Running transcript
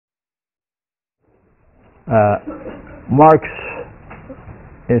Marx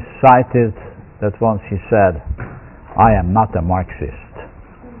is cited that once he said, "I am not a Marxist."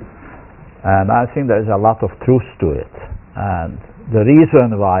 And I think there is a lot of truth to it. And the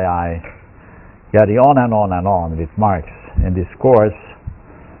reason why I carry on and on and on with Marx in this course,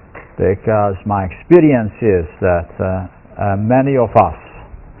 because my experience is that many of us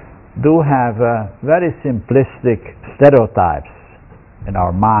do have very simplistic stereotypes in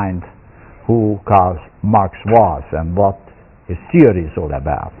our mind who Karl Marx was and what his theory is all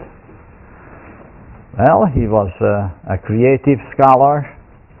about. Well, he was a creative scholar,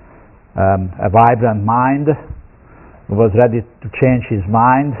 a vibrant mind, who was ready to change his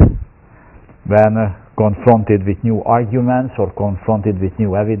mind when confronted with new arguments or confronted with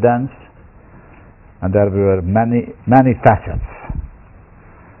new evidence. And there were many facets,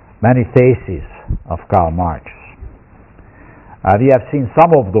 many faces of Karl Marx. We have seen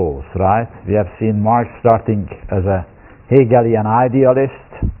some of those, right? We have seen Marx starting as a Hegelian idealist,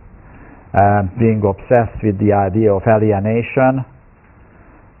 being obsessed with the idea of alienation,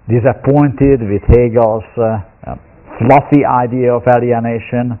 disappointed with Hegel's fluffy idea of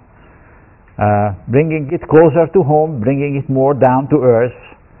alienation, bringing it closer to home, bringing it more down to earth,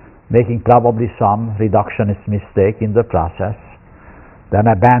 making probably some reductionist mistake in the process, then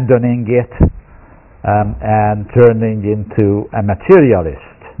abandoning it and turning into a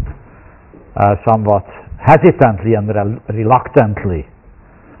materialist, somewhat hesitantly and reluctantly.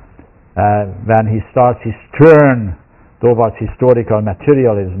 When he starts his turn towards historical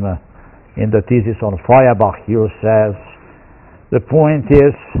materialism in the thesis on Feuerbach, he says, the point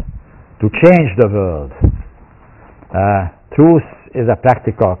is to change the world. Truth is a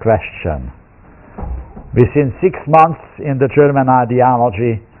practical question. Within 6 months in the German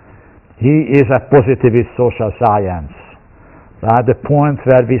ideology, he is a positivist social science. The point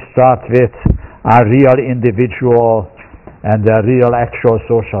where we start with our real individual and the real actual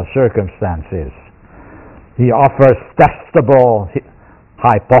social circumstances. He offers testable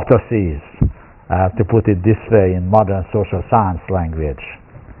hypotheses, to put it this way in modern social science language.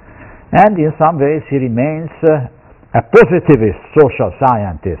 And in some ways he remains a positivist social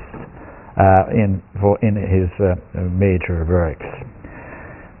scientist in his major works.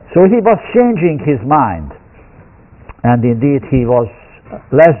 So he was changing his mind, and indeed he was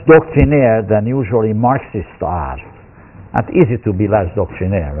less doctrinaire than usually Marxists are. It's easy to be less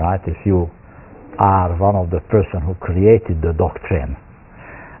doctrinaire, right, if you are one of the person who created the doctrine.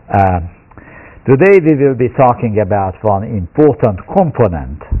 Today we will be talking about one important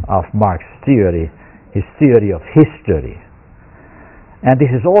component of Marx's theory, his theory of history. And this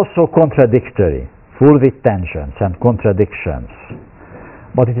is also contradictory, full with tensions and contradictions.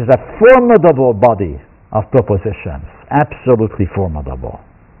 But it is a formidable body of propositions, absolutely formidable.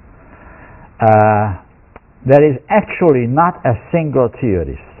 There is actually not a single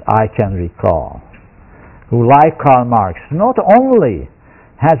theorist I can recall who, like Karl Marx, not only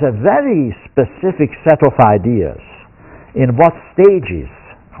has a very specific set of ideas in what stages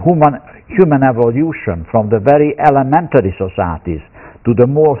human evolution from the very elementary societies to the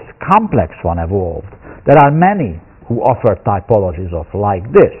most complex one evolved. There are many who offer typologies of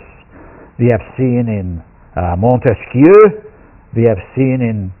like this. We have seen in Montesquieu, we have seen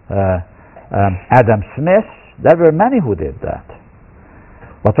in Adam Smith. There were many who did that.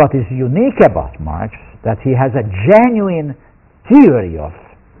 But what is unique about Marx, that he has a genuine theory of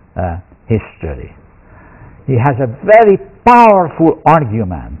history. He has a very powerful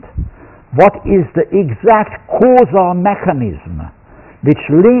argument. What is the exact causal mechanism which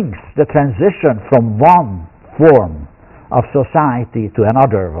links the transition from one form of society to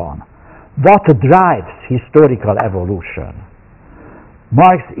another one? What drives historical evolution?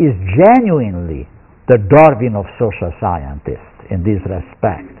 Marx is genuinely the Darwin of social scientists in this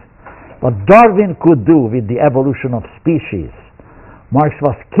respect. What Darwin could do with the evolution of species, Marx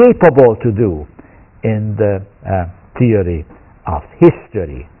was capable to do in the theory of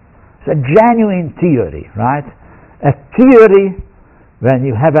history. It's a genuine theory, right? A theory when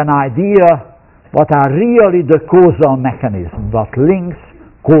you have an idea what are really the causal mechanisms, what links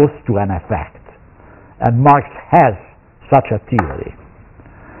cause to an effect. And Marx has such a theory.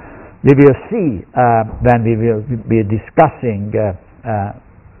 We will see when we will be discussing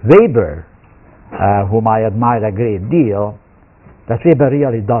Weber, whom I admire a great deal, that Weber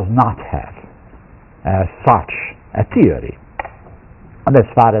really does not have such a theory. And as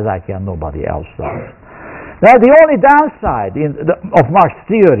far as I can, nobody else does. Now, the only downside of Marx's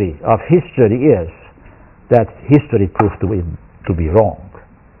theory of history is that history proved to be wrong.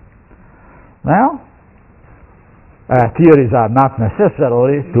 Well, theories are not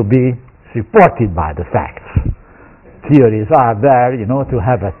necessarily to be supported by the facts. Theories are there, to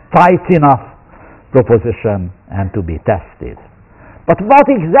have a tight enough proposition and to be tested. But what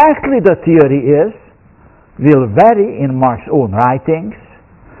exactly the theory is will vary in Marx's own writings,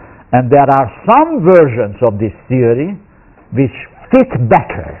 and there are some versions of this theory which fit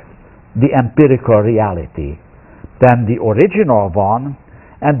better the empirical reality than the original one,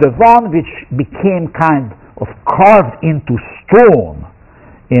 and the one which became kind of carved into stone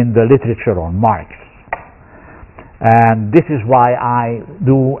in the literature on Marx. And this is why I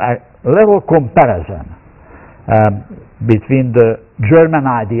do a little comparison between the German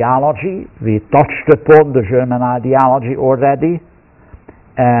ideology, we touched upon the German ideology already,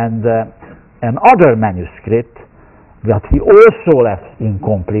 and another manuscript that he also left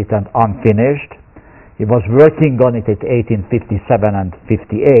incomplete and unfinished. He was working on it at 1857 and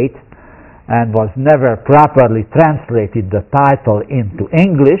 58 and was never properly translated the title into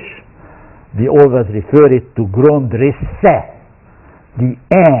English. We always refer it to Grundrisse, the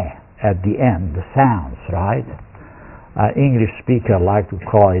at the end, the sounds, right? English speaker like to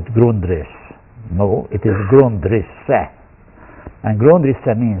call it Grundriss. No, it is Grundrisse. And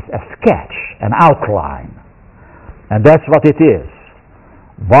Grundrisse means a sketch, an outline. And that's what it is.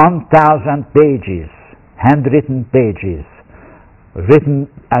 1,000 pages, handwritten pages, written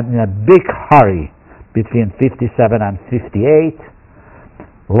in a big hurry between 57 and 58.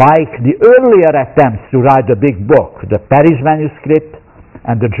 Like the earlier attempts to write the big book, the Paris manuscript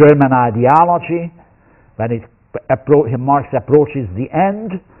and the German ideology, when Marx approaches the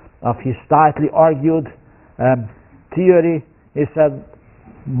end of his tightly argued theory, he said,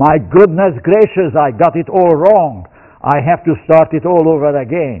 my goodness gracious, I got it all wrong. I have to start it all over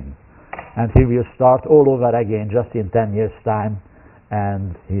again. And he will start all over again just in 10 years' time,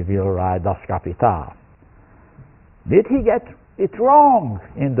 and he will write Das Kapital. Did he get it wrong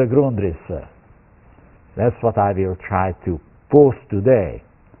in the Grundrisse? That's what I will try to post today.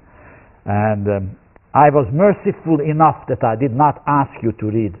 And I was merciful enough that I did not ask you to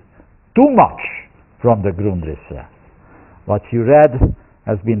read too much from the Grundrisse. What you read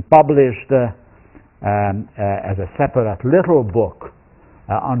has been published as a separate little book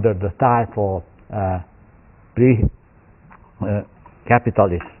under the title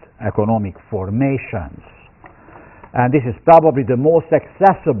Pre-Capitalist Economic Formations. And this is probably the most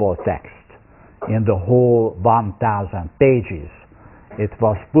accessible text in the whole 1,000 pages. It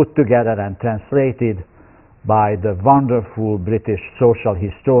was put together and translated by the wonderful British social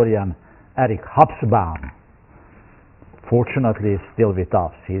historian Eric Hobsbawm. Fortunately, he's still with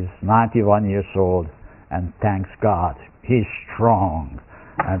us. He's 91 years old, and thanks God, he's strong,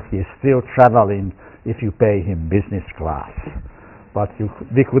 and he's still traveling if you pay him business class. But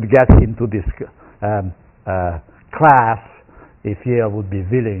we could get him to this class if Yale would be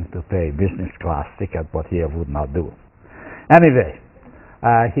willing to pay business class ticket, but Yale would not do. Anyway,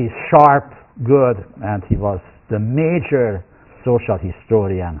 he's sharp, good, and he was the major social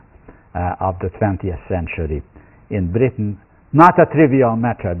historian of the 20th century in Britain. Not a trivial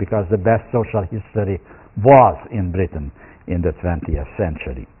matter, because the best social history was in Britain in the 20th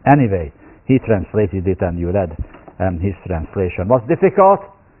century. Anyway, he translated it, and you read his translation. Was difficult?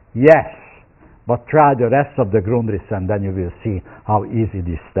 Yes. But try the rest of the Grundrisse, and then you will see how easy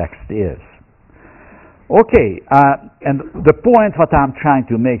this text is. Okay, and the point what I'm trying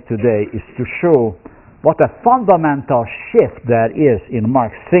to make today is to show what a fundamental shift there is in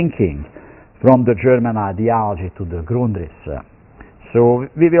Marx thinking from the German ideology to the Grundrisse. So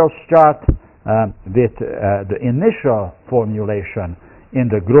we will start with the initial formulation in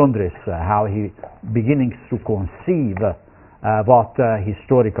the Grundrisse, how he beginning to conceive what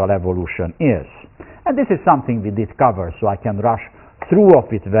historical evolution is. And this is something we did cover, so I can rush through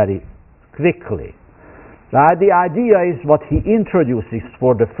of it very quickly. The idea is what he introduces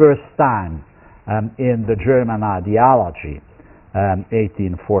for the first time in the German ideology,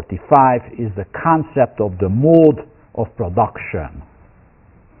 1845, is the concept of the mode of production.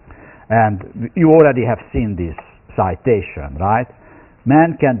 And you already have seen this citation, right?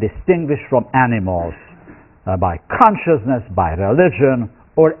 Man can distinguish from animals by consciousness, by religion,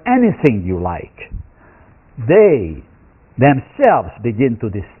 or anything you like. They themselves begin to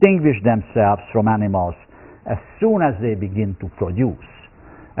distinguish themselves from animals as soon as they begin to produce,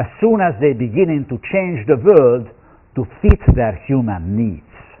 as soon as they begin to change the world to fit their human needs.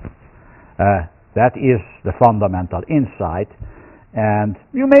 That is the fundamental insight, and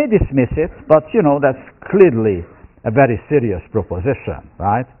you may dismiss it, but that's clearly a very serious proposition,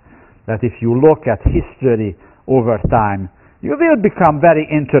 right? That if you look at history over time, you will become very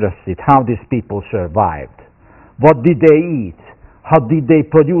interested how these people survived. What did they eat? How did they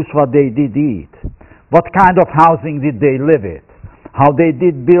produce what they did eat? What kind of housing did they live in? How they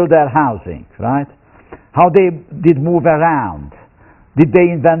did build their housing, right? How they did move around. Did they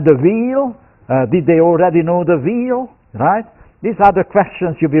invent the wheel? Did they already know the wheel, right? These are the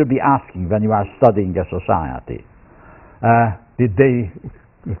questions you will be asking when you are studying a society.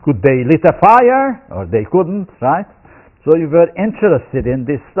 Could they lit a fire? Or they couldn't, right? So you were interested in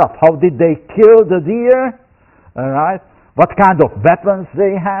this stuff. How did they kill the deer? Right? What kind of weapons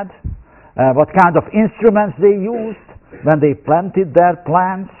they had? What kind of instruments they used when they planted their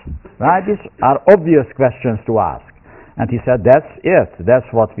plants? Right? These are obvious questions to ask. And he said, that's it. That's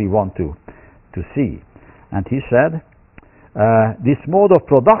what we want to see. And he said, this mode of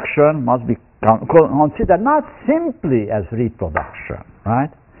production must be considered not simply as reproduction, right?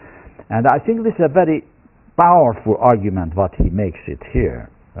 And I think this is a very powerful argument what he makes it here,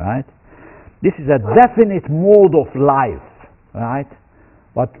 right? This is a definite mode of life, right?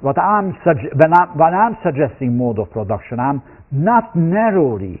 When I'm suggesting mode of production, I'm not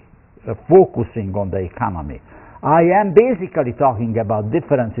narrowly focusing on the economy. I am basically talking about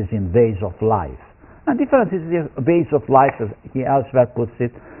differences in ways of life. And differences in ways of life, as he elsewhere puts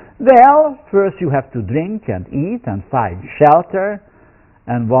it, well, first you have to drink and eat and find shelter,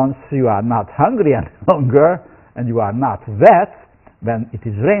 and once you are not hungry any longer and you are not wet when it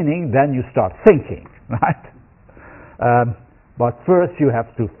is raining, then you start thinking, right? But first you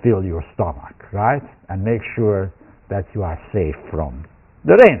have to fill your stomach, right? And make sure that you are safe from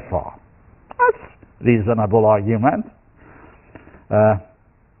the rainfall. That's a reasonable argument.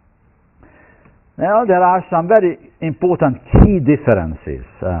 Now, there are some very important key differences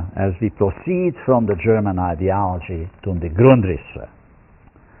as we proceed from the German ideology to the Grundrisse.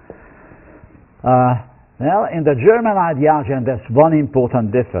 Well, in the German ideology, and there's one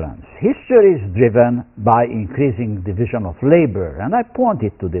important difference, history is driven by increasing division of labor, and I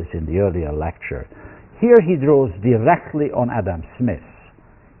pointed to this in the earlier lecture. Here he draws directly on Adam Smith.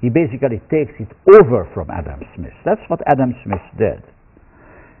 He basically takes it over from Adam Smith. That's what Adam Smith did.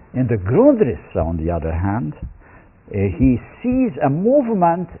 In the Grundrisse, on the other hand, he sees a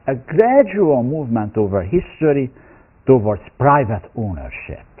movement, a gradual movement over history towards private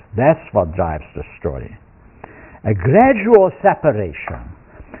ownership. That's what drives the story. A gradual separation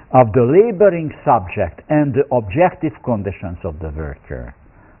of the laboring subject and the objective conditions of the worker.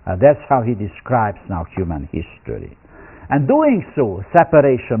 That's how he describes now human history. And doing so,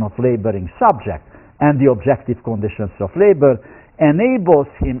 separation of laboring subject and the objective conditions of labor enables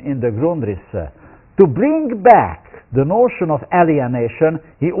him in the Grundrisse to bring back the notion of alienation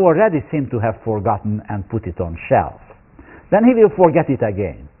he already seemed to have forgotten and put it on shelf. Then he will forget it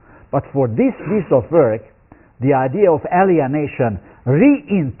again. But for this piece of work, the idea of alienation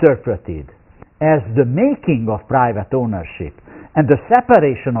reinterpreted as the making of private ownership and the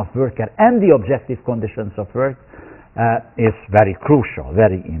separation of worker and the objective conditions of work is very crucial,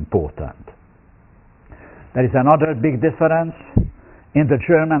 very important. There is another big difference. In the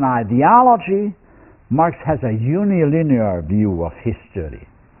German ideology, Marx has a unilinear view of history,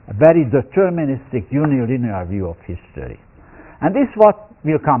 a very deterministic unilinear view of history. And this is what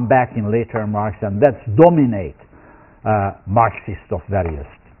will come back in later Marx, and that's dominate Marxists of various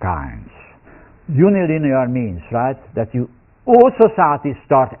kinds. Unilinear means, right, that all societies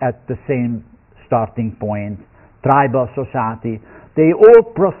start at the same starting point, tribal society. They all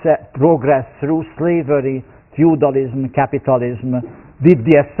progress through slavery, feudalism, capitalism, with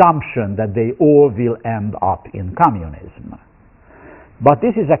the assumption that they all will end up in communism. But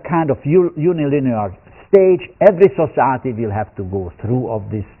this is a kind of unilinear stage. Every society will have to go through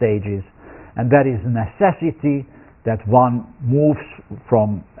of these stages, and there is necessity that one moves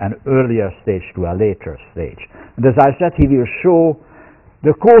from an earlier stage to a later stage. And as I said, he will show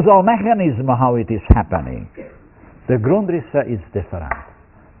the causal mechanism how it is happening. The Grundrisse is different.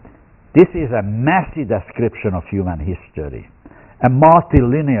 This is a messy description of human history, a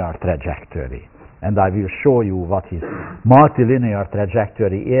multilinear trajectory, and I will show you what his multilinear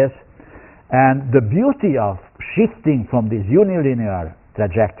trajectory is. And the beauty of shifting from this unilinear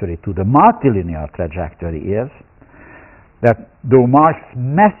trajectory to the multilinear trajectory is that though Marx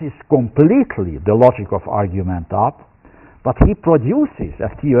messes completely the logic of argument up, but he produces a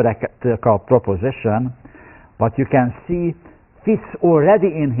theoretical proposition what you can see fits already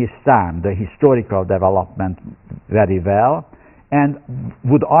in his time the historical development very well, and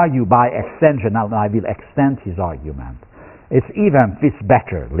would argue by extension, and I will extend his argument, it even fits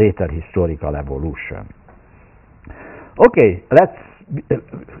better later historical evolution. Okay, let's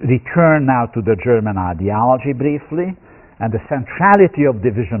return now to the German ideology briefly and the centrality of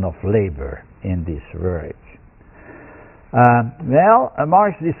division of labor in this work.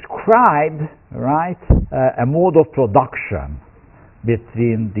 Marx described, right, a mode of production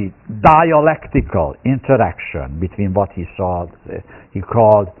between the dialectical interaction between what he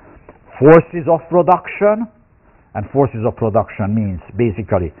called forces of production, and forces of production means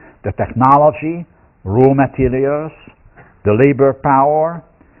basically the technology, raw materials, the labor power,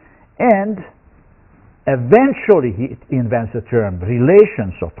 and eventually he invents the term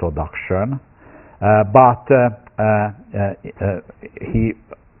relations of production, but he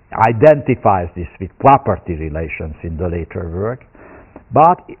identifies this with property relations in the later work,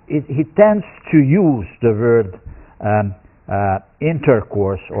 but he tends to use the word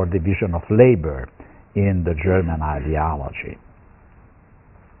intercourse or division of labor in the German ideology.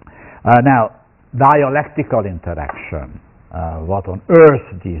 Now, dialectical interaction, what on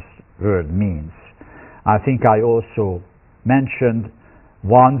earth this word means. I think I also mentioned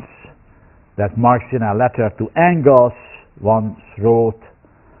once that Marx in a letter to Engels once wrote,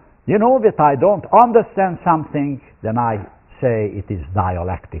 you know that I don't understand something, then I say it is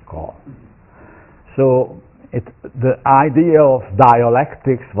dialectical. So the idea of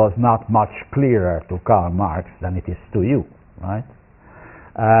dialectics was not much clearer to Karl Marx than it is to you, right?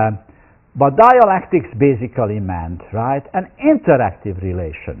 But dialectics basically meant, right, an interactive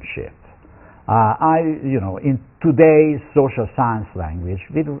relationship. In today's social science language,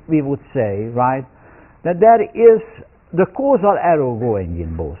 we would say, right, that there is the causal arrow going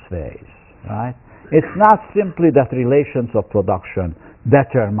in both ways, right? It's not simply that relations of production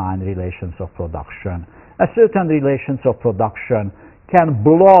determine relations of production. A certain relations of production can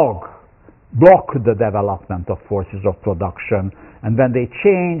block the development of forces of production, and when they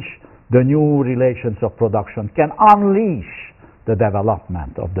change, the new relations of production can unleash the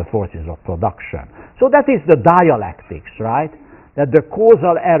development of the forces of production. So that is the dialectics, right? That the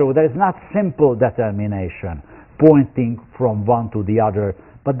causal arrow, there is not simple determination pointing from one to the other,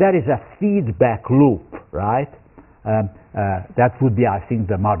 but there is a feedback loop, right? That would be, I think,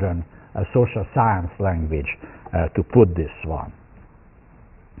 the modern social science language to put this one.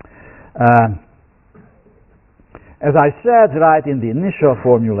 As I said, right, in the initial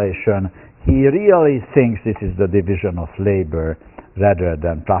formulation, he really thinks this is the division of labor rather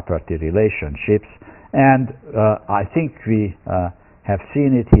than property relationships, and I think we have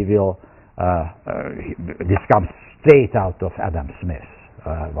seen it. This comes straight out of Adam Smith,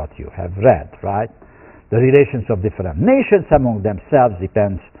 what you have read, right? The relations of different nations among themselves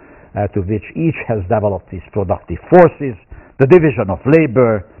depends to which each has developed its productive forces, the division of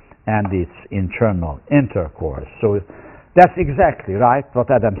labor, and its internal intercourse. So that's exactly right what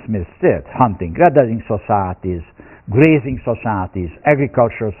Adam Smith said. Hunting, gathering societies, grazing societies,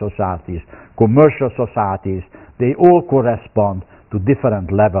 agricultural societies, commercial societies, they all correspond to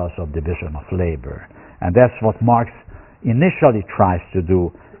different levels of division of labor. And that's what Marx initially tries to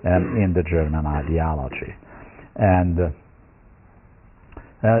do in the German ideology. And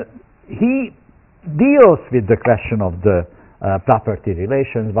he deals with the question of the property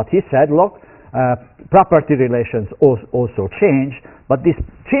relations, but he said, look, property relations also change, but these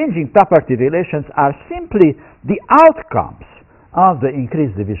changing property relations are simply the outcomes of the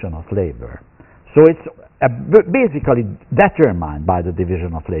increased division of labor. So it's basically determined by the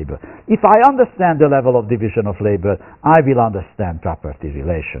division of labor. If I understand the level of division of labor, I will understand property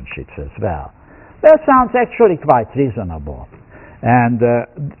relationships as well. That sounds actually quite reasonable. And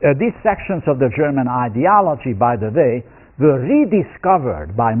these sections of the German ideology, by the way, were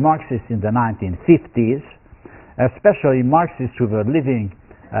rediscovered by Marxists in the 1950s, especially Marxists who were living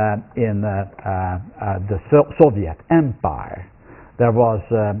in the Soviet Empire. There was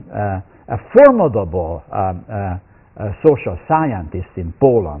a formidable social scientist in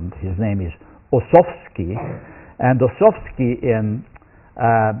Poland. His name is Ossowski, and Ossowski in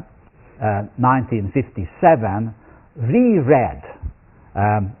 1957 reread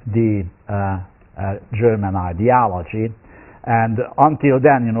the German ideology, and until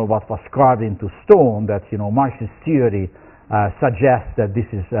then, what was carved into stone, that Marxist theory suggests that this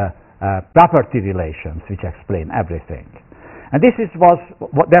is property relations which explain everything. And that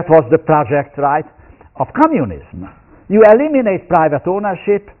was the project, right, of communism. You eliminate private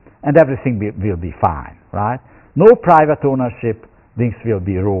ownership and everything will be fine, right? No private ownership, things will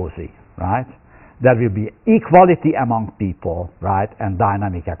be rosy, right? There will be equality among people, right, and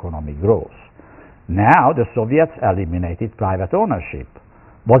dynamic economic growth. Now the Soviets eliminated private ownership.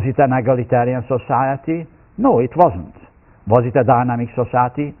 Was it an egalitarian society? No, it wasn't. Was it a dynamic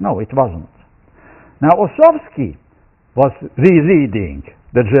society? No, it wasn't. Now Ossowski was rereading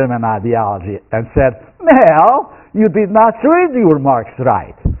the German ideology and said, well, you did not read your Marx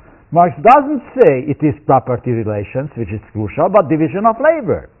right. Marx doesn't say it is property relations which is crucial, but division of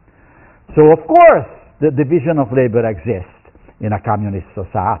labor. So of course the division of labor exists in a communist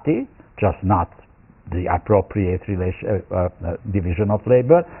society, just not the appropriate division of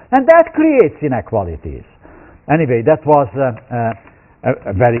labor, and that creates inequalities. Anyway, that was a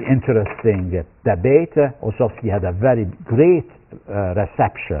very interesting debate. Ossowski had a very great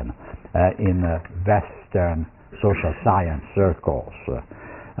reception in Western social science circles.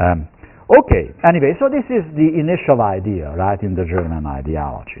 Okay, anyway, so this is the initial idea, right, in the German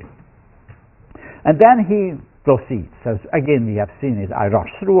ideology. And then he proceeds, as again we have seen it, I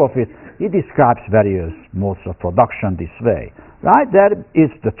rushed through of it. He describes various modes of production this way, right? There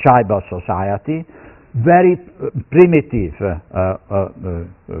is the tribal society, very primitive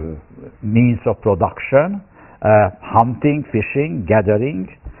means of production, hunting, fishing, gathering.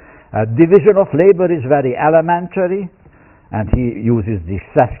 Division of labor is very elementary, and he uses the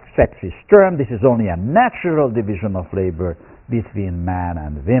sexist term. This is only a natural division of labor between man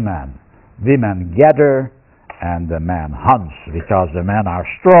and women. Women gather and the man hunts, because the men are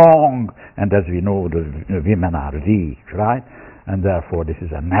strong, and as we know, the women are weak, right? And therefore this is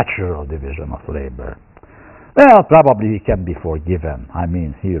a natural division of labor. Well, probably he can be forgiven. I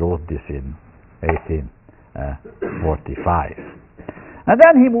mean, he wrote this in 1845. And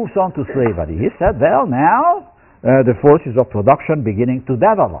then he moves on to slavery. He said, well, now the forces of production beginning to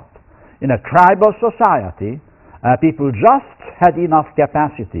develop. In a tribal society, people just had enough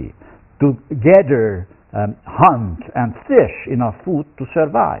capacity to gather, hunt, and fish enough food to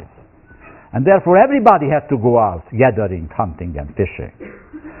survive. And therefore everybody had to go out gathering, hunting, and fishing.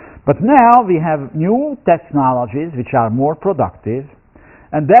 But now we have new technologies which are more productive,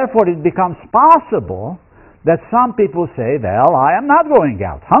 and therefore it becomes possible that some people say, well, I am not going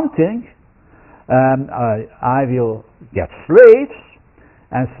out hunting. I will get slaves,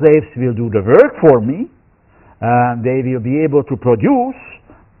 and slaves will do the work for me. They will be able to produce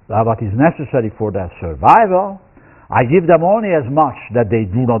what is necessary for their survival. I give them only as much that they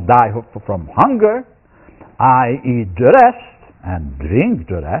do not die from hunger. I eat the rest and drink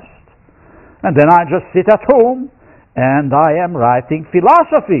the rest, and then I just sit at home and I am writing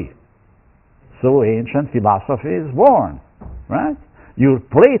philosophy. So ancient philosophy is born, right? Your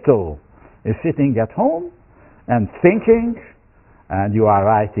Plato is sitting at home and thinking, and you are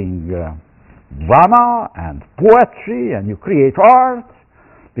writing drama and poetry, and you create art,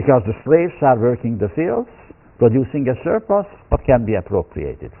 because the slaves are working the fields, producing a surplus, what can be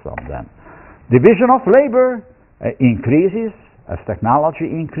appropriated from them. Division of labor increases as technology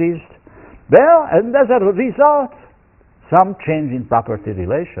increased. Well, and as a result, some change in property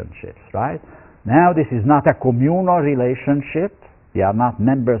relationships, right? Now this is not a communal relationship. We are not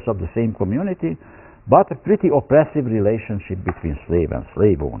members of the same community, but a pretty oppressive relationship between slave and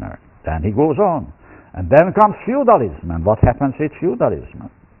slave owner. Then he goes on. And then comes feudalism. And what happens with feudalism?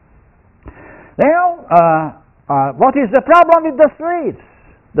 Well, what is the problem with the slaves?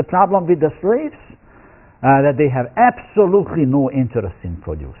 The problem with the slaves that they have absolutely no interest in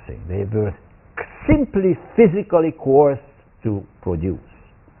producing. They were simply physically coerced to produce.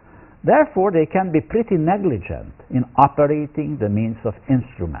 Therefore, they can be pretty negligent in operating the means of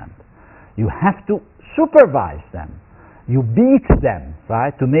instrument. You have to supervise them. You beat them,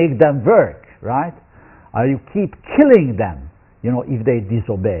 right, to make them work, right? You keep killing them, if they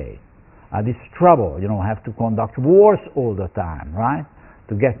disobey. This trouble, have to conduct wars all the time, right,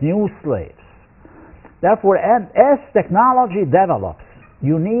 to get new slaves. Therefore, as technology develops,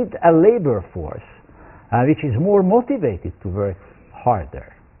 you need a labor force which is more motivated to work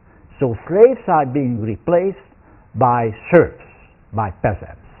harder. So slaves are being replaced by serfs, by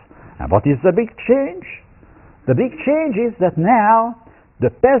peasants. And what is the big change? The big change is that now the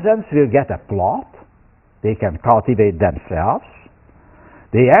peasants will get a plot. They can cultivate themselves.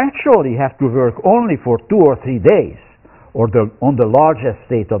 They actually have to work only for 2 or 3 days on the large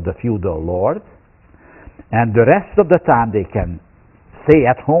estate of the feudal lord. And the rest of the time they can stay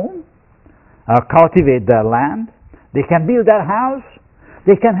at home, cultivate their land. They can build their house.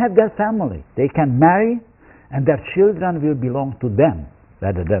 They can have their family. They can marry, and their children will belong to them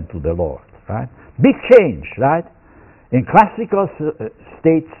rather than to the Lord, right? Big change, right? In classical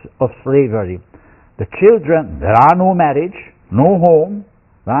states of slavery, the children, there are no marriage, no home,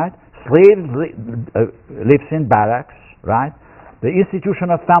 right? Slaves lives in barracks, right? The institution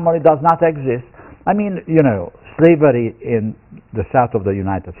of family does not exist. I mean, slavery in the south of the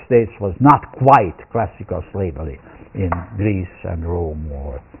United States was not quite classical slavery in Greece and Rome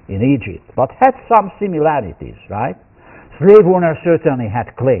or in Egypt, but had some similarities, right? Slave owners certainly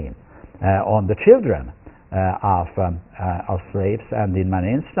had claim on the children, of slaves, and in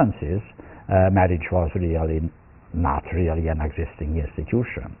many instances, marriage was really not really an existing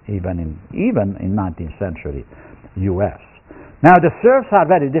institution, even in 19th century U.S. Now the serfs are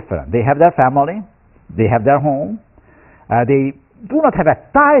very different. They have their family, they have their home, they do not have a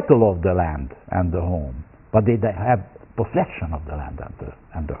title of the land and the home, but they have possession of the land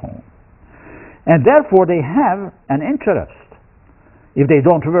and the home. And therefore they have an interest. If they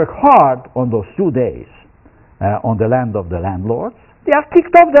don't work hard on those 2 days on the land of the landlords, they are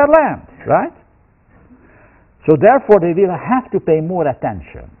kicked off their land, right? So therefore they will have to pay more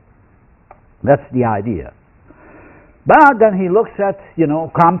attention. That's the idea. But then he looks at,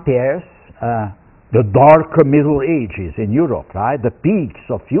 compares the darker Middle Ages in Europe, right? The peaks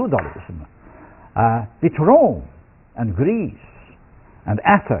of feudalism with Rome and Greece and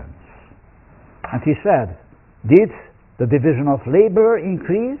Athens. And he said, did the division of labor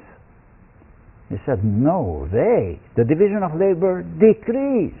increase? He said, no, the division of labor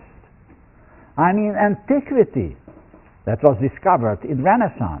decreased. I mean, antiquity that was discovered in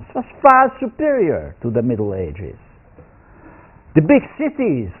Renaissance was far superior to the Middle Ages. The big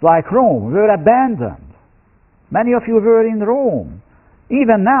cities like Rome were abandoned. Many of you were in Rome.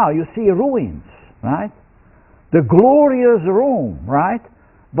 Even now you see ruins, right? The glorious Rome, right,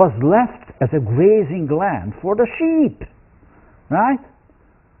 was left as a grazing land for the sheep, right?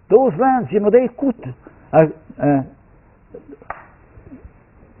 Those lands, they could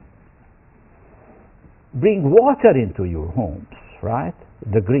bring water into your homes, right?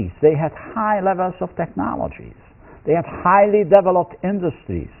 The Greeks, they had high levels of technologies. They had highly developed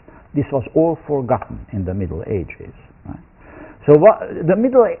industries. This was all forgotten in the Middle Ages. Right? So the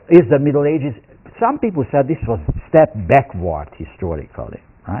Middle Ages, some people said this was a step backward historically.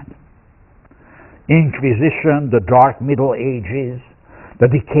 Right? Inquisition, the dark Middle Ages, the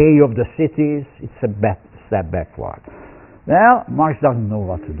decay of the cities, it's a step backward. Well, Marx doesn't know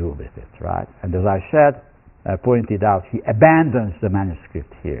what to do with it, right? And as I said, pointed out, he abandons the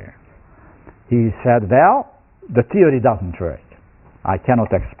manuscript here. He said, well, the theory doesn't work. I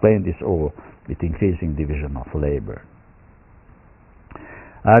cannot explain this all with increasing division of labor.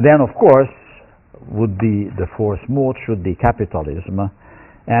 Then, of course, would be the fourth mode, should be capitalism.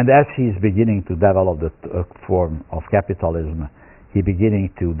 And as he's beginning to develop the form of capitalism, he's beginning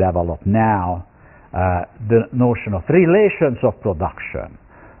to develop now the notion of relations of production.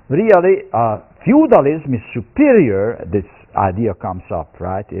 Really, feudalism is superior. This idea comes up,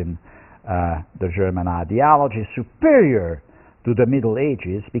 right, in the German ideology, superior to the Middle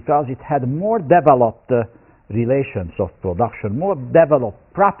Ages because it had more developed relations of production, more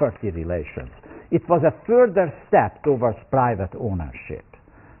developed property relations. It was a further step towards private ownership.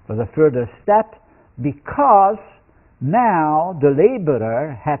 It was a further step because now the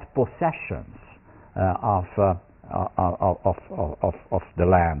laborer had possessions of the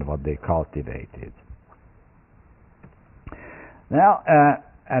land, what they cultivated. Now,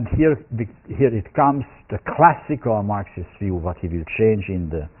 and here it comes, the classical Marxist view, what he will change in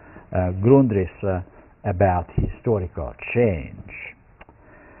the Grundriss about historical change.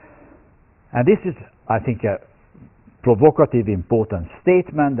 And this is, I think, a provocative, important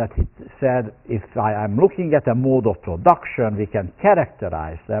statement that he said, if I am looking at a mode of production, we can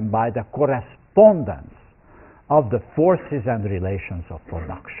characterize them by the correspondence of the forces and relations of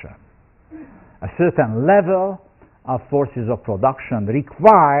production. A certain level of forces of production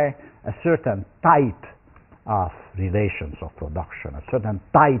require a certain type of relations of production, a certain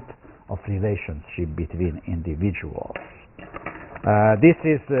type of relationship between individuals. This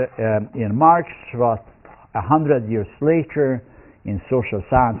is in Marx what 100 years later in social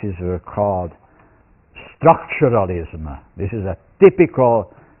sciences were called structuralism. This is a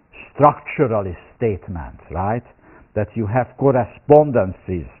typical structuralist statement, right? That you have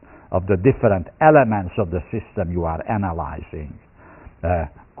correspondences of the different elements of the system you are analyzing,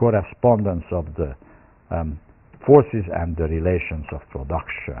 correspondence of the forces and the relations of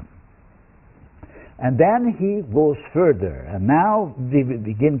production. And then he goes further, and now we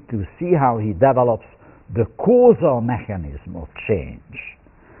begin to see how he develops the causal mechanism of change.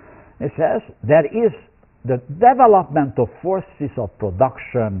 He says there is the development of forces of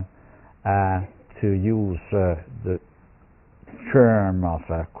production, to use the term of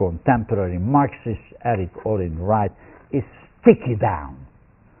a contemporary Marxist, Eric Olin Wright, is sticky down.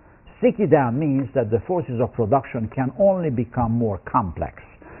 Sticky down means that the forces of production can only become more complex.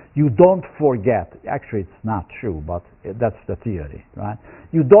 You don't forget, actually it's not true, but that's the theory, right?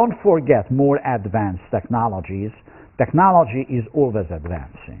 You don't forget more advanced technologies. Technology is always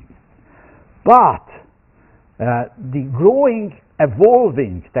advancing. But the growing,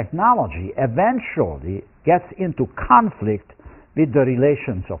 evolving technology eventually gets into conflict with the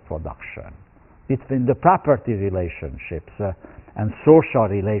relations of production, between the property relationships and social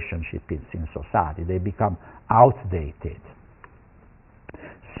relationships in society. They become outdated.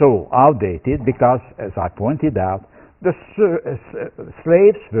 So outdated because, as I pointed out, the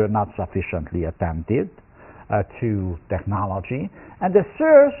slaves were not sufficiently attentive to technology, and the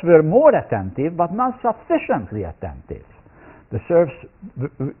serfs were more attentive but not sufficiently attentive. The serfs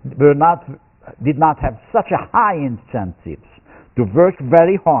did not have such a high incentives to work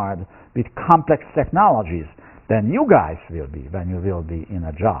very hard with complex technologies than you guys will be when you will be in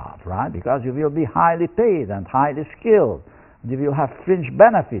a job, right? Because you will be highly paid and highly skilled. You will have fringe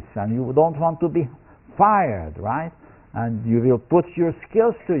benefits and you don't want to be fired, right? And you will put your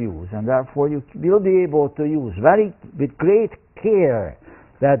skills to use, and therefore you will be able to use with great care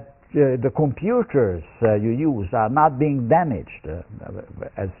that the computers you use are not being damaged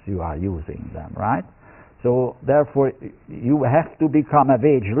as you are using them, right? So therefore you have to become a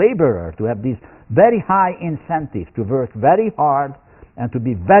wage laborer to have these very high incentives to work very hard and to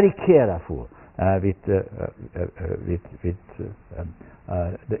be very careful with the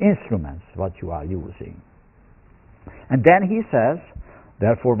instruments what you are using. And then he says,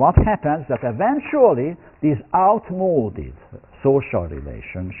 therefore what happens that eventually these outmoded social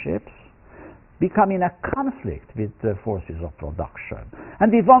relationships become in a conflict with the forces of production.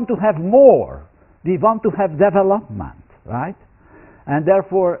 And we want to have more. We want to have development, right? And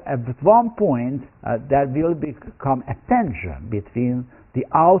therefore at one point there will become a tension between the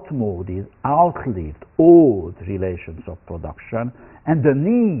outmoded, outlived, old relations of production and the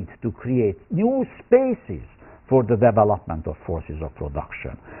need to create new spaces for the development of forces of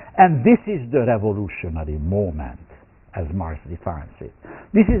production. And this is the revolutionary moment, as Marx defines it.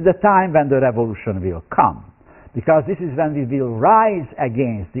 This is the time when the revolution will come, because this is when we will rise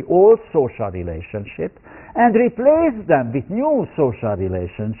against the old social relationship and replace them with new social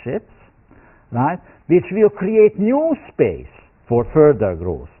relationships, right, which will create new space for further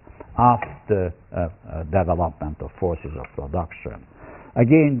growth of the development of forces of production.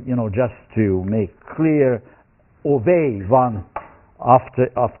 Again, just to make clear, obey one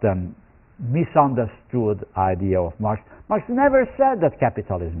often misunderstood idea of Marx. Marx never said that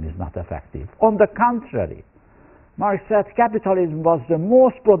capitalism is not effective. On the contrary, Marx said capitalism was the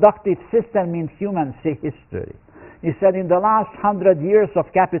most productive system in human history. He said in the last 100 years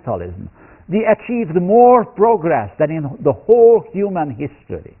of capitalism, we achieved more progress than in the whole human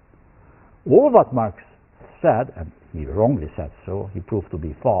history. All what Marx said, and he wrongly said so, he proved to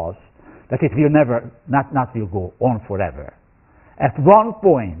be false, that it will not will go on forever. At one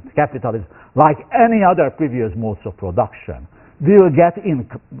point, capitalism, like any other previous modes of production, will get in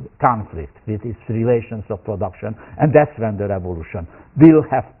conflict with its relations of production, and that's when the revolution will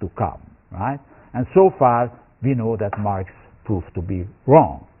have to come, right? And so far, we know that Marx proved to be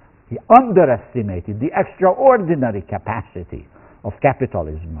wrong. He underestimated the extraordinary capacity of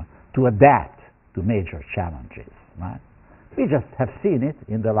capitalism to adapt to major challenges, right? We just have seen it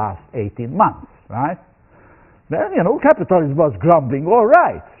in the last 18 months, right? Then, capitalism was grumbling, all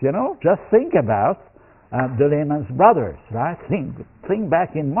right, just think about the Lehman Brothers, right? Think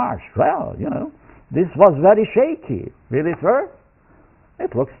back in March. Well, this was very shaky. Will it work?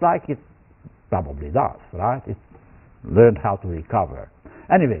 It looks like it probably does, right? It learned how to recover.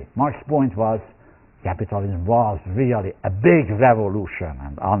 Anyway, Marx's point was capitalism was really a big revolution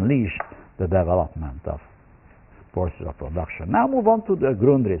and unleashed the development of forces of production. Now move on to the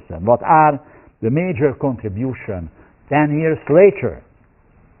Grundrisse. What are the major contributions 10 years later?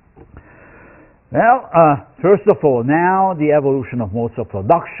 Well, first of all, now the evolution of modes of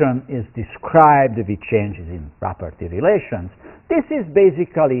production is described with changes in property relations. This is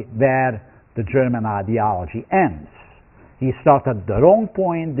basically where the German ideology ends. He started at the wrong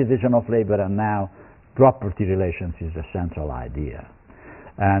point, division of labor, and now property relations is the central idea.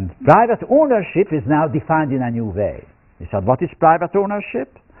 And private ownership is now defined in a new way. He said, what is private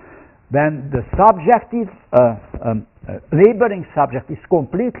ownership? When the subjective, laboring subject is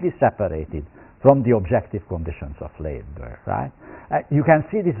completely separated from the objective conditions of labor, right? You can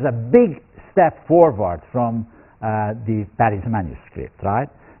see this is a big step forward from the Paris manuscript, right?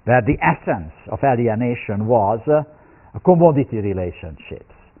 Where the essence of alienation was commodity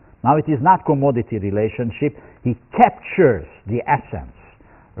relationships. Now it is not commodity relationship. He captures the essence,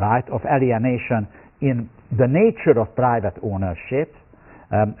 right, of alienation in the nature of private ownership,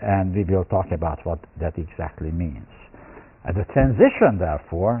 and we will talk about what that exactly means. The transition,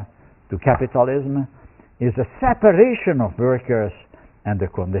 therefore, to capitalism is a separation of workers and the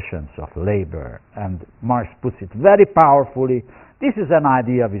conditions of labor. And Marx puts it very powerfully. This is an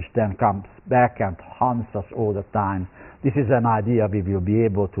idea which then comes back and haunts us all the time. This is an idea we will be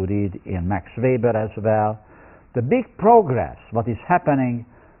able to read in Max Weber as well. The big progress, what is happening,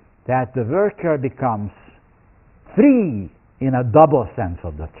 that the worker becomes free in a double sense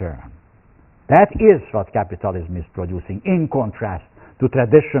of the term. That is what capitalism is producing, in contrast to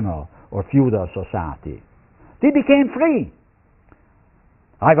traditional or feudal society. They became free.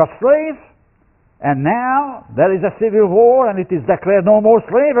 I was slave, and now there is a civil war, and it is declared no more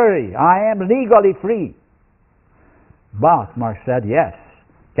slavery. I am legally free. But Marx said, yes,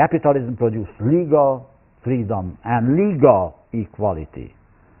 capitalism produced legal freedom and legal equality.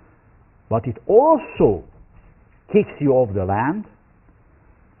 But it also kicks you off the land,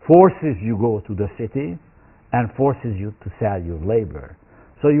 forces you go to the city, and forces you to sell your labor.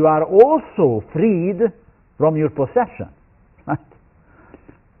 So you are also freed from your possession. Right?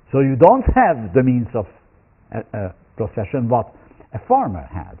 So you don't have the means of possession what a farmer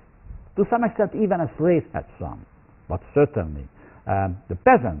had. To some extent, even a slave had some. But certainly, the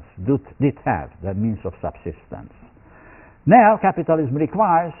peasants did have the means of subsistence. Now, capitalism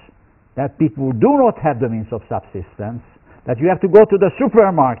requires that people do not have the means of subsistence, that you have to go to the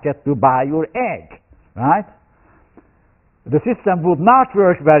supermarket to buy your egg, right? The system would not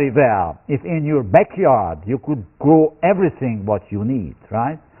work very well if in your backyard you could grow everything what you need,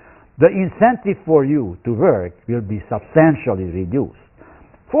 right? The incentive for you to work will be substantially reduced.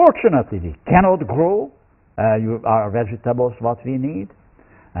 Fortunately, we cannot grow our vegetables what we need,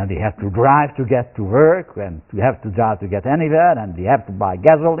 and we have to drive to get to work, and we have to drive to get anywhere, and we have to buy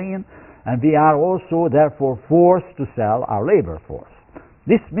gasoline, and we are also therefore forced to sell our labor force.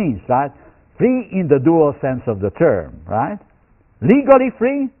 This means, right, free in the dual sense of the term, right? Legally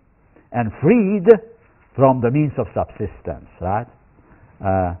free and freed from the means of subsistence, right?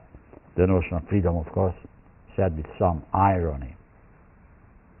 The notion of freedom, of course, said with some irony.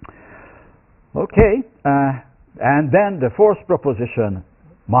 Okay, and then the fourth proposition,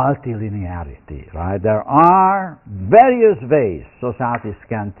 multilinearity, right? There are various ways societies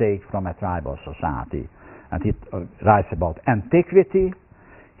can take from a tribal society. And he writes about antiquity.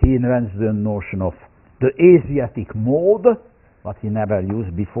 He invents the notion of the Asiatic mode, what he never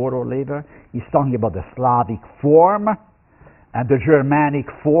used before or later. He's talking about the Slavic form and the Germanic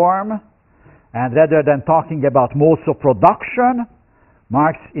form. And rather than talking about modes of production,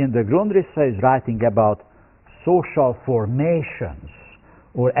 Marx in the Grundrisse is writing about social formations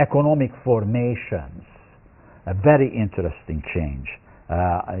or economic formations. A very interesting change.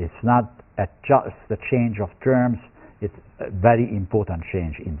 It's not just a change of terms, it's a very important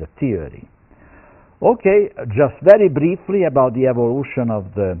change in the theory. Okay, just very briefly about the evolution of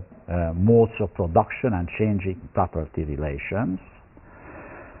the modes of production and changing property relations.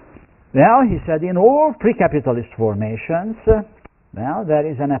 Now, he said, in all pre-capitalist formations, now there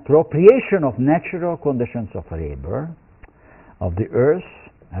is an appropriation of natural conditions of labor, of the earth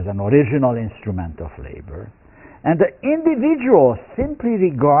as an original instrument of labor, and the individual simply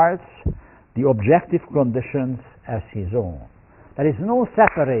regards the objective conditions as his own. There is no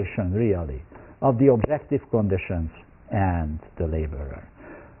separation, really, of the objective conditions and the laborer.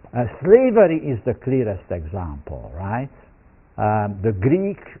 Slavery is the clearest example, right? The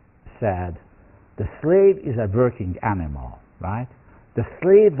Greek said the slave is a working animal, right? The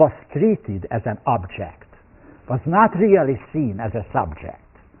slave was treated as an object, was not really seen as a subject.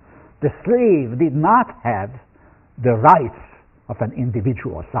 The slave did not have the rights of an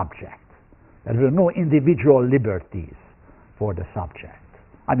individual subject. There were no individual liberties for the subject.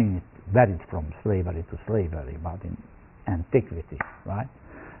 I mean, it varied from slavery to slavery, but in antiquity, right?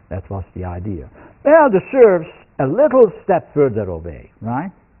 That was the idea. Well, the serfs, a little step further away,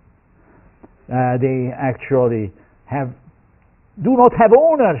 right? They actually do not have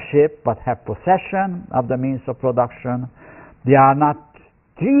ownership, but have possession of the means of production. They are not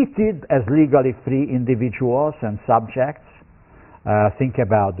treated as legally free individuals and subjects. Think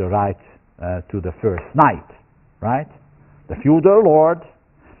about the right to the first night, right? The feudal lord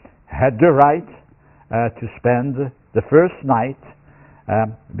had the right to spend the first night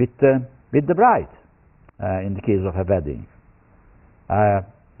with the bride, in the case of a wedding.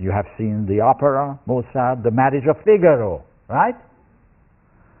 You have seen the opera, Mozart, The Marriage of Figaro, right?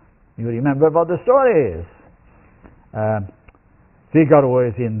 You remember what the story is. Figaro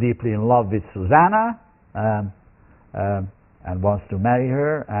is deeply in love with Susanna and wants to marry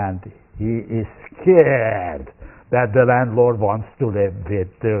her, and he is scared that the landlord wants to live with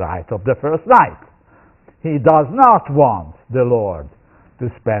the right of the first night. He does not want the lord to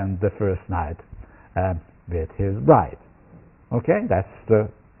spend the first night with his bride. Okay, that's the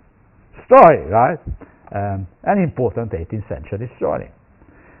story, right? An important 18th century story.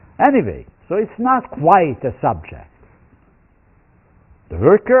 Anyway, so it's not quite a subject. The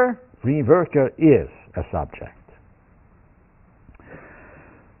worker, free worker, is a subject.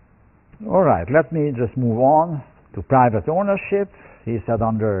 All right, let me just move on to private ownership. He said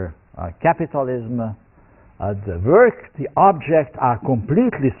under capitalism, the work, the object are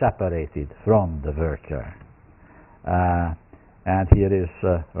completely separated from the worker. And here is,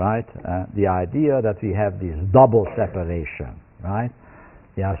 the idea that we have this double separation, right?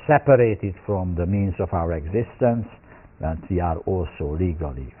 We are separated from the means of our existence, and we are also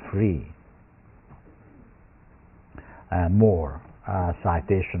legally free. And more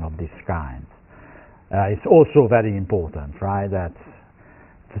citation of this kind. It's also very important, right, that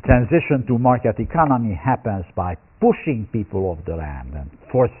the transition to market economy happens by pushing people off the land and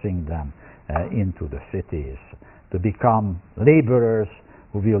forcing them into the cities to become laborers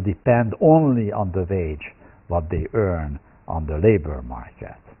who will depend only on the wage what they earn on the labor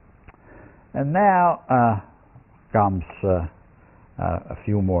market. And now comes a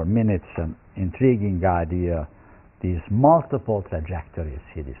few more minutes, an intriguing idea, these multiple trajectories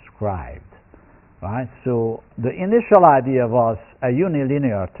he described. Right? So the initial idea was a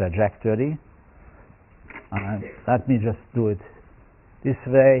unilinear trajectory. Let me just do it this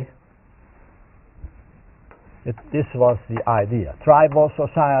way. This was the idea. Tribal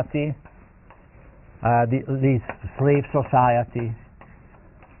society leads to slave society.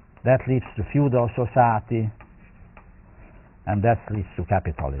 That leads to feudal society. And that leads to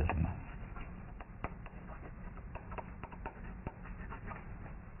capitalism.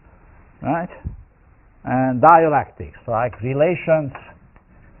 Right? And dialectics, like relations,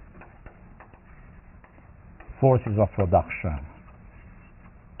 forces of production.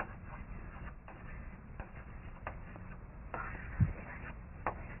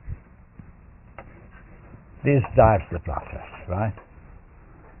 This drives the process, right?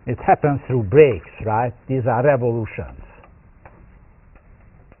 It happens through breaks, right? These are revolutions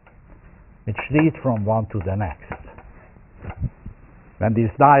which lead from one to the next. When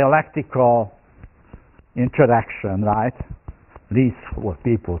this dialectical interaction, right, leads for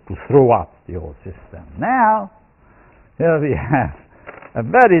people to throw up the old system. Now, here we have a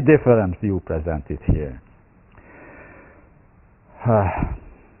very different view presented here.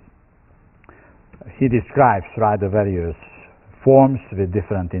 He describes, right, the various forms with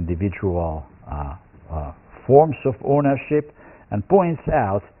different individual forms of ownership and points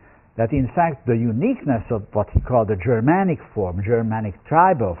out that in fact the uniqueness of what he called the Germanic form, Germanic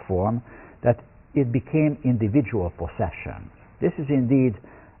tribal form, that it became individual possession. This is indeed,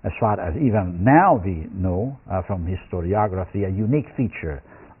 as far as even now we know from historiography, a unique feature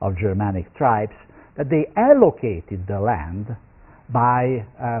of Germanic tribes, that they allocated the land by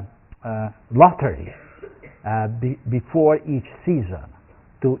lottery before each season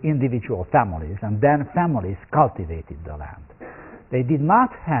to individual families, and then families cultivated the land. They did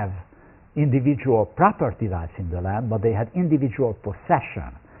not have individual property rights in the land, but they had individual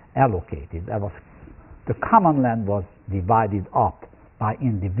possession allocated. The common land was divided up by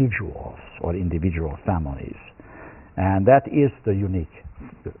individuals or individual families. And that is the unique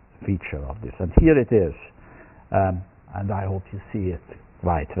feature of this. And here it is, and I hope you see it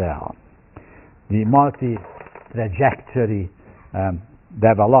quite well. The multi-trajectory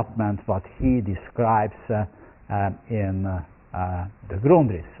development, what he describes in the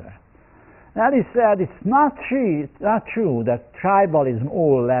Grundrisse. Now he said it's not true that tribalism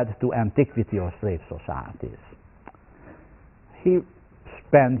all led to antiquity or slave societies. He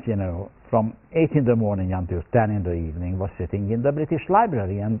spent, from 8 in the morning until 10 in the evening, was sitting in the British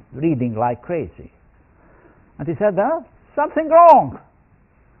Library and reading like crazy. And he said, well, something wrong.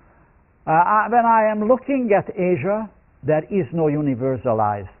 When I am looking at Asia, there is no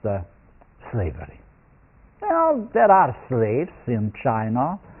universalized slavery. Well, there are slaves in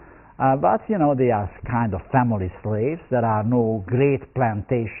China, but they are kind of family slaves. There are no great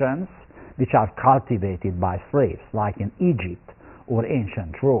plantations which are cultivated by slaves, like in Egypt or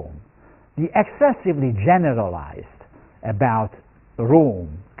ancient Rome. The excessively generalized about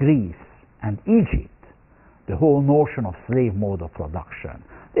Rome, Greece, and Egypt, the whole notion of slave mode of production.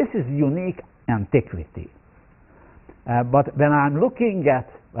 This is unique antiquity. But when I'm looking at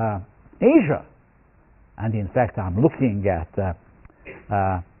Asia, and in fact I'm looking at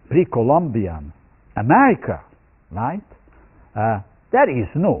pre-Columbian America, right? There is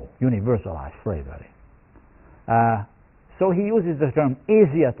no universalized slavery. So he uses the term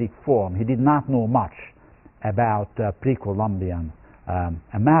Asiatic form. He did not know much about pre-Columbian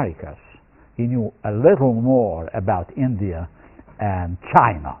Americas. He knew a little more about India and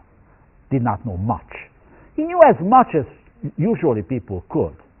China. Did not know much. He knew as much as usually people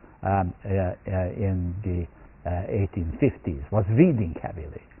could in the 1850s, was reading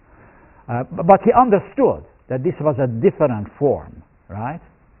heavily. But he understood that this was a different form, right?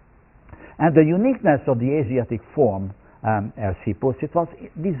 And the uniqueness of the Asiatic form, as he puts it, was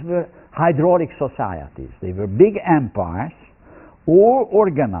these were hydraulic societies. They were big empires, all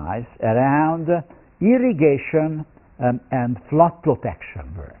organized around irrigation and flood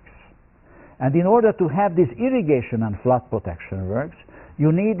protection works. And in order to have this irrigation and flood protection works,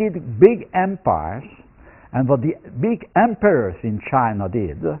 you needed big empires. And what the big emperors in China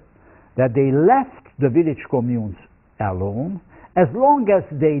did, that they left the village communes alone as long as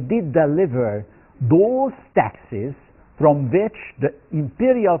they did deliver those taxes from which the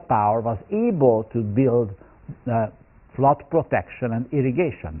imperial power was able to build flood protection and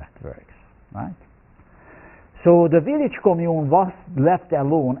irrigation networks, right? So the village commune was left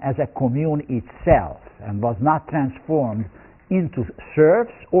alone as a commune itself and was not transformed into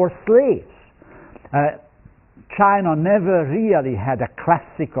serfs or slaves. China never really had a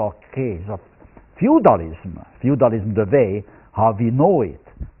classical case of feudalism the way how we know it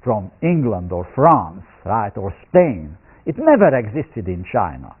from England or France, right, or Spain. It never existed in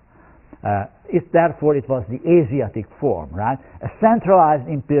China. Therefore, it was the Asiatic form, right? A centralized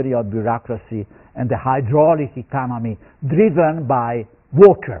imperial bureaucracy and a hydraulic economy driven by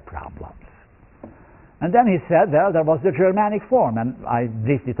water problems. And then he said, well, there was the Germanic form, and I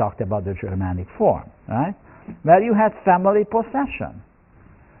briefly talked about the Germanic form, right? Where you had family possession.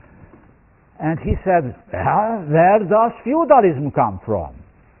 And he said, well, where does feudalism come from?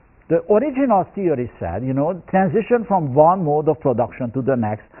 The original theory said, transition from one mode of production to the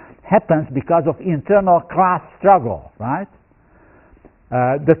next happens because of internal class struggle, right?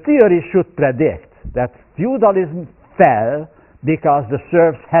 The theory should predict that feudalism fell because the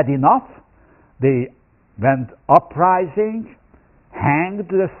serfs had enough. They went uprising, hanged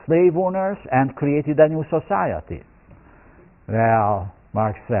the slave owners, and created a new society. Well,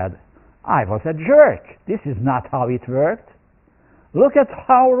 Marx said, I was a jerk. This is not how it worked. Look at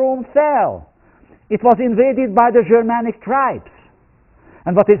how Rome fell. It was invaded by the Germanic tribes.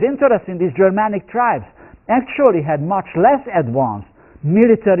 And what is interesting, these Germanic tribes actually had much less advanced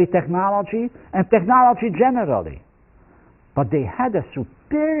military technology and technology generally. But they had a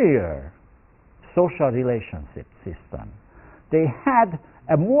superior social relationship system. They had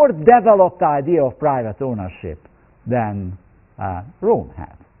a more developed idea of private ownership than Rome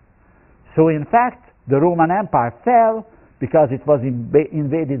had. So in fact, the Roman Empire fell because it was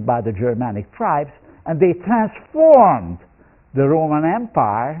invaded by the Germanic tribes, and they transformed the Roman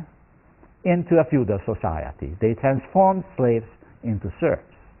Empire into a feudal society. They transformed slaves into serfs.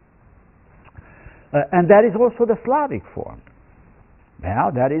 And that is also the Slavic form.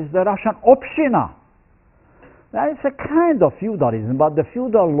 Now, that is the Russian община. That is a kind of feudalism, but the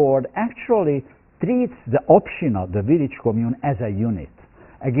feudal lord actually treats the община, the village commune, as a unit.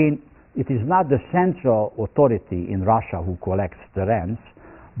 Again, it is not the central authority in Russia who collects the rents,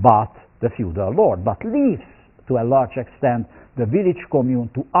 but the feudal lord, but leaves to a large extent the village commune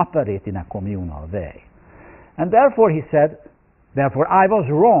to operate in a communal way. And therefore he said, therefore I was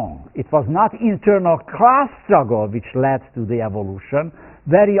wrong. It was not internal class struggle which led to the evolution.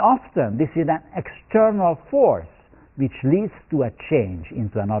 Very often this is an external force which leads to a change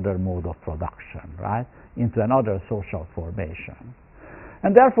into another mode of production, right? Into another social formation.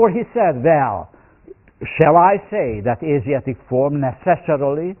 And therefore he said, well, shall I say that Asiatic form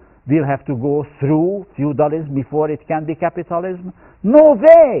necessarily will have to go through feudalism before it can be capitalism? No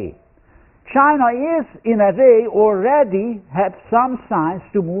way! China is, in a way, already have some signs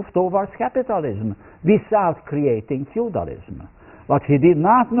to move towards capitalism without creating feudalism. But he did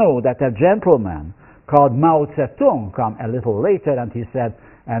not know that a gentleman called Mao Zedong came a little later, and he said,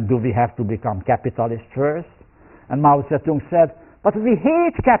 and do we have to become capitalists first? And Mao Zedong said, but we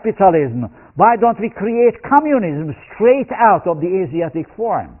hate capitalism. Why don't we create communism straight out of the Asiatic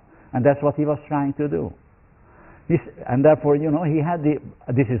form? And that's what he was trying to do. And therefore, he had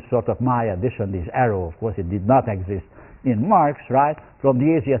this is sort of my addition, this arrow, of course, it did not exist in Marx, right? From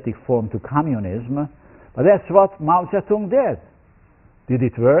the Asiatic form to communism. But that's what Mao Zedong did. Did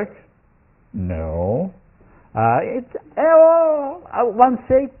it work? No. One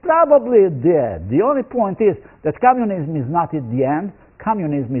say probably it did. The only point is that communism is not at the end.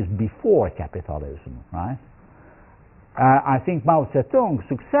 Communism is before capitalism, right? I think Mao Zedong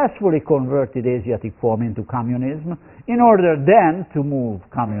successfully converted Asiatic form into communism in order then to move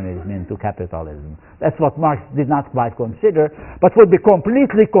communism into capitalism. That's what Marx did not quite consider, but would be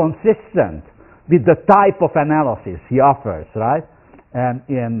completely consistent with the type of analysis he offers, right? And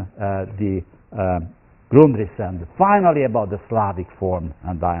in the Grundrisse, and finally about the Slavic form,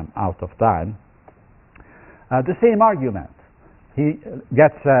 and I am out of time. The same argument. He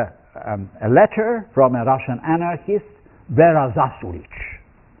gets a letter from a Russian anarchist, Vera Zasulich.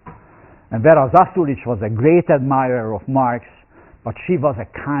 And Vera Zasulich was a great admirer of Marx, but she was a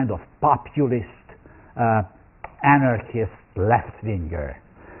kind of populist, anarchist left-winger.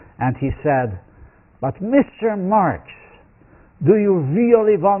 And he said, but Mr. Marx, do you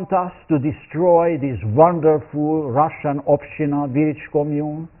really want us to destroy this wonderful Russian община, village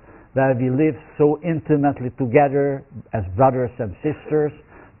commune, where we live so intimately together as brothers and sisters,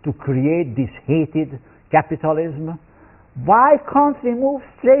 to create this hated capitalism? Why can't we move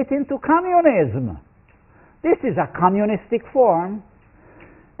straight into communism? This is a communistic form.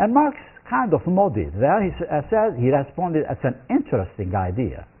 And Marx kind of nodded. Well, he responded, it's an interesting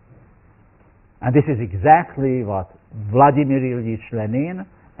idea. And this is exactly what Vladimir Ilyich Lenin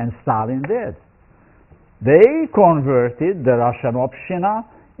and Stalin did. They converted the Russian община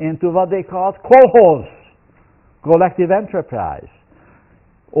into what they called kolkhoz, collective enterprise.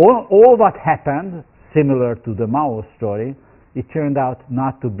 All what happened, similar to the Mao story, it turned out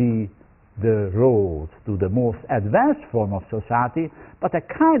not to be the road to the most advanced form of society, but a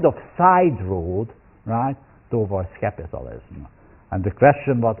kind of side road, right, towards capitalism. And the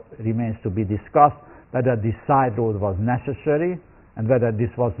question what remains to be discussed, whether this side road was necessary and whether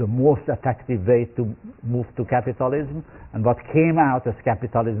this was the most effective way to move to capitalism, and what came out as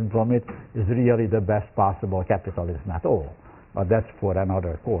capitalism from it is really the best possible capitalism at all. But that's for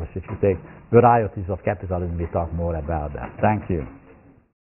another course. If you take varieties of capitalism, we talk more about that. Thank you.